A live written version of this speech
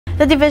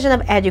The Division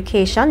of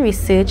Education,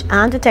 Research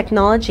and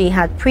Technology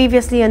had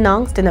previously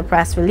announced in a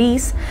press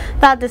release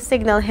that the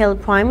Signal Hill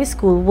Primary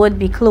School would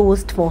be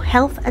closed for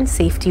health and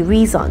safety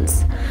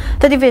reasons.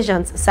 The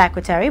division's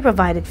secretary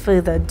provided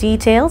further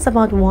details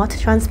about what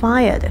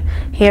transpired.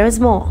 Here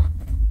is more.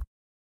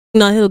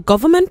 Signal Hill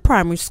Government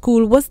Primary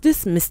School was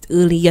dismissed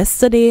early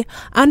yesterday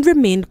and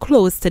remained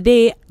closed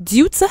today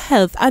due to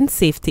health and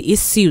safety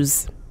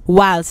issues.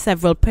 While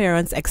several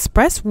parents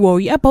expressed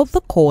worry about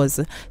the cause,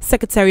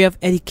 Secretary of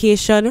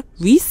Education,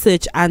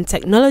 Research and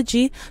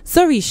Technology,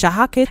 Zorisha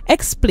Hackett,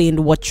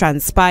 explained what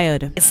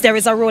transpired. There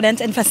is a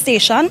rodent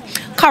infestation.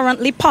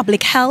 Currently,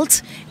 public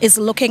health is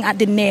looking at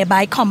the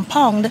nearby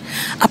compound.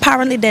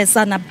 Apparently, there's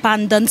an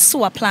abandoned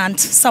sewer plant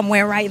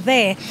somewhere right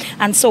there.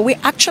 And so we're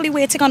actually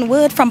waiting on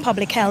word from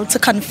public health to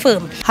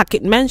confirm.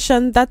 Hackett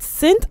mentioned that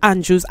St.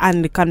 Andrew's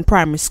Anglican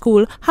Primary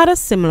School had a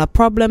similar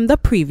problem the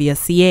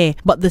previous year,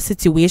 but the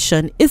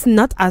situation is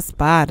not as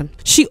bad.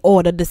 She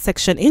ordered the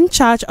section in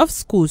charge of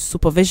school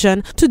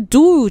supervision to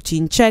do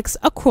routine checks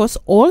across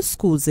all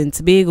schools in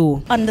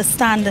Tobago.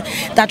 Understand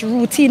that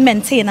routine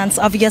maintenance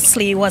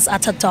obviously was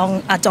at a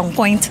down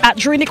point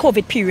during the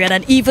COVID period,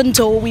 and even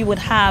though we would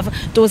have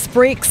those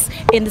breaks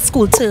in the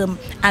school term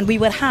and we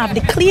would have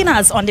the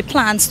cleaners on the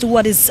plants do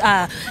what is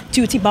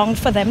duty bound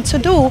for them to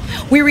do,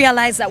 we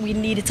realized that we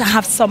needed to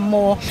have some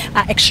more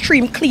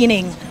extreme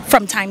cleaning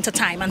from time to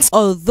time. And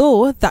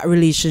although that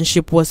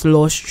relationship was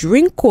lost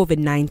during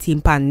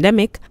COVID-19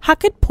 pandemic,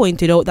 Hackett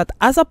pointed out that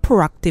as a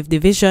proactive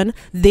division,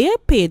 they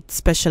paid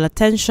special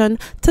attention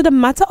to the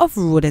matter of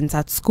rodents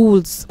at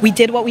schools. We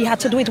did what we had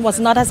to do. It was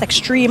not as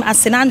extreme as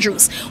St.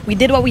 Andrews. We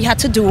did what we had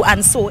to do,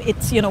 and so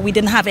it's, we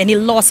didn't have any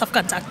loss of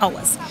contact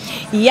hours.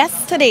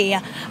 Yesterday,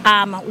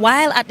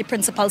 while at the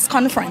principal's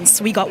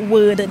conference, we got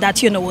word that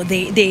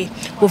they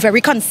were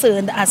very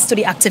concerned as to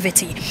the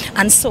activity,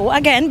 and so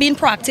again, being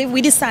proactive,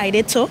 we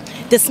decided to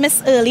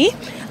dismiss early,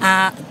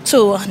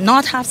 to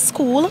not have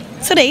school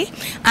today,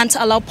 and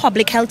to allow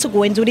public health to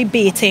go and do the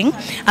baiting,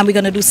 and we're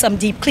going to do some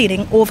deep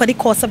cleaning over the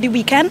course of the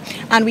weekend,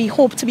 and we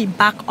hope to be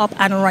back up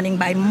and running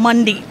by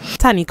Monday.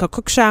 Tanikah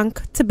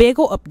Cruickshank,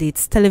 Tobago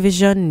Updates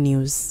Television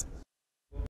News.